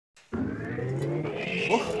Hey,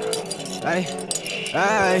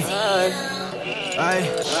 hey,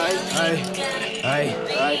 hey,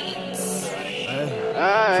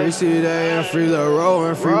 free CD and free Lil Row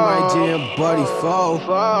and free Mike G and Buddy Foe.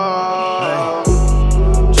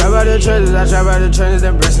 Trap out the trenches, I trap out the trenches,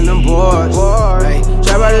 then bricks in them boards. Hey,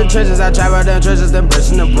 trap out the trenches, I trap out the trenches, then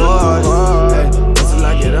bricks in the boards. Hey, wait till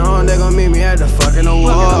I get on, they gon' meet me at the fucking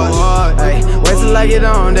awards. Hey, wait till I get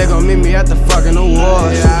on, they gon' meet me at the fucking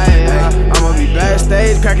awards. Hey, I'ma be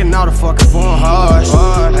backstage cracking all the fucking foreign horse.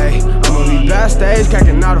 Hey, I'ma be backstage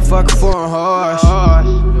cracking all the fucking foreign horse.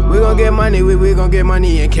 We gon' get money, we gon' get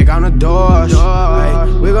money and kick on the doors.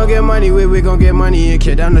 Hey, we gon' get money, we gon' get money and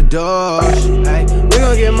kick down the doors. Hey, we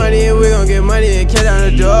gon' get money and we gon' get money and kick down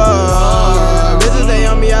the doors. Bitches, they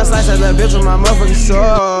on me, I slice that little bitch with my motherfucking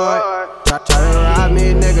sword. Try to rob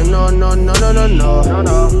me, nigga, no.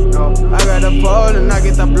 I got the pole and I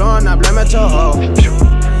get the blow and I blame at your hoe.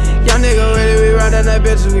 Young nigga ready, we run down that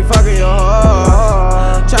bitch and we fucking your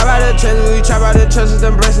hoe. Trap out the trenches, we trap out the trenches,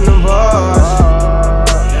 then bracing them boys.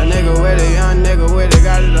 Young nigga with it,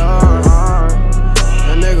 got it on.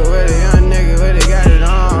 Young nigga with it, got it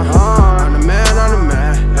on. I'm the man,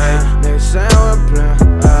 hey, nigga saying I'm playing.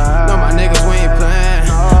 Know my niggas, we ain't playing.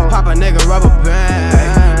 Pop a nigga rubber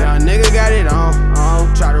band. Young nigga got it on.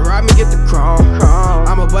 Try to rob me, get the chrome.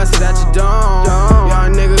 I'ma bust it at your dome.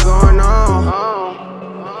 Young nigga going on.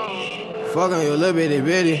 Fuck on your little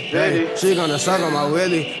bitty, hey. She gonna suck on my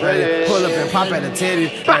willy, hey. Pull up and pop at the titty,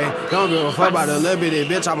 hey. Don't give a fuck about the little bitty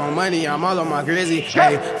bitch. I'm on money, I'm all on my grizzy,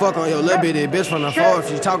 hey. Fuck on your little bitty bitch from the floor. If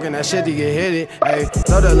you talking that shit, you get hit it, hey.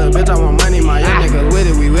 Told that little bitch I want money, my young niggas with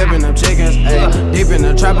it. We whipping them chickens, hey. Deep in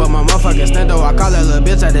the trap, but my motherfucking stendo. I call that little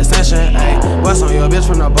bitch at the session, hey. Bust on your bitch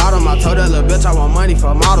from the bottom. I told that little bitch I want money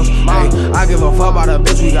for models, hey. I give a fuck about a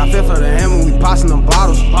bitch. We got fifth of the hand when we passing them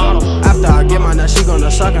bottles. After I get my nut, she gonna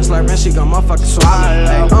suck and slurp and she gon' motherfucking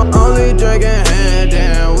swallow. I'm only drinking hand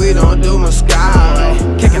down, we don't do Moscato.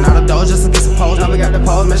 Kicking out the doors just to get some poles. Now we got the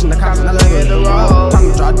pole, mission the cops and I look at the road.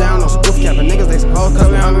 Time to drop down on some goof capping niggas, they some hoes, cause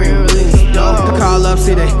we hungry and really need some dough. To call up,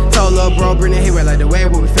 see they told lil' bro, bring it, he went like the way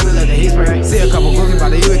where we finna let the heat spray. See a couple goofies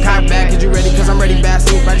about to eat with cock back, get you ready, cause I'm ready bad,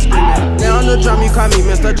 see everybody screaming. Now on the drum, you call me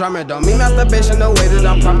Mr. Drummer, don't mean masturbation the way that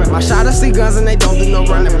I'm pumping. My shot see guns and they don't do no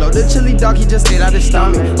running. Blow the chili dog, he just ate out his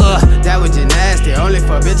stomach. That was just nasty, only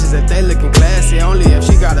for bitches if they looking classy. Only if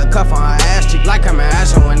she got a cuff on her ass cheek, like I'm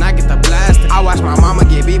ashin' when I get the blasting. I watch my mama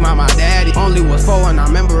get beat by my daddy. Only was 4 and I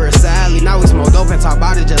remember it sadly. Now we smoke dope and talk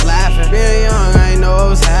about it just laughing. Being young, I ain't know it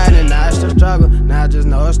was happening. Now it's the struggle, now I just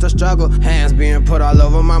know it's the struggle. Hands being put all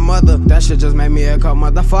over my mother. That shit just made me a cold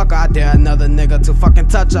motherfucker. I dare another nigga to fucking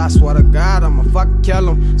touch. I swear to God, I'ma fucking kill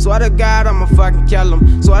him. Swear to God, I'ma fucking kill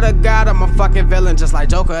him. Swear to God, I'm a fucking villain just like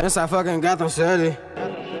Joker inside fucking Gotham City.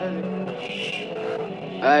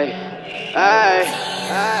 Hey, hey,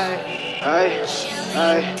 hey,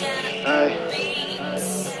 hey, hey.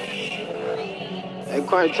 They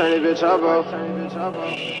quite turn this bitch up, bro.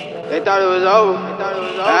 They thought it was over.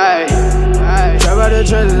 Hey, hey. Trap out the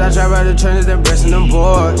trenches, I trap out the trenches, then bricks in them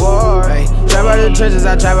boards. Hey, trap out the trenches,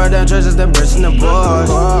 I trap out the trenches, then bricks in the boards.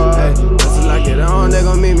 Hey, wait till I get on, they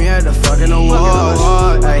gon' meet me at the fucking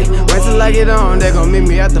awards. Hey, wait till I get on, they gon' meet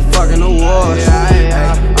me at the fucking awards. Hey,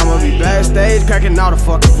 I'ma be backstage cracking all the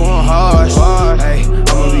fucking foreign horse. Hey,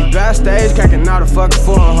 I'ma be backstage cracking all the fucking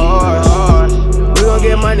foreign horse. We gon'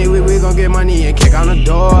 get money, we gon' get money and kick on the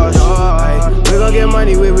doors. Hey, we gon' get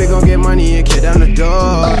money, we gon' get money and kick down the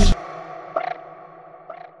doors.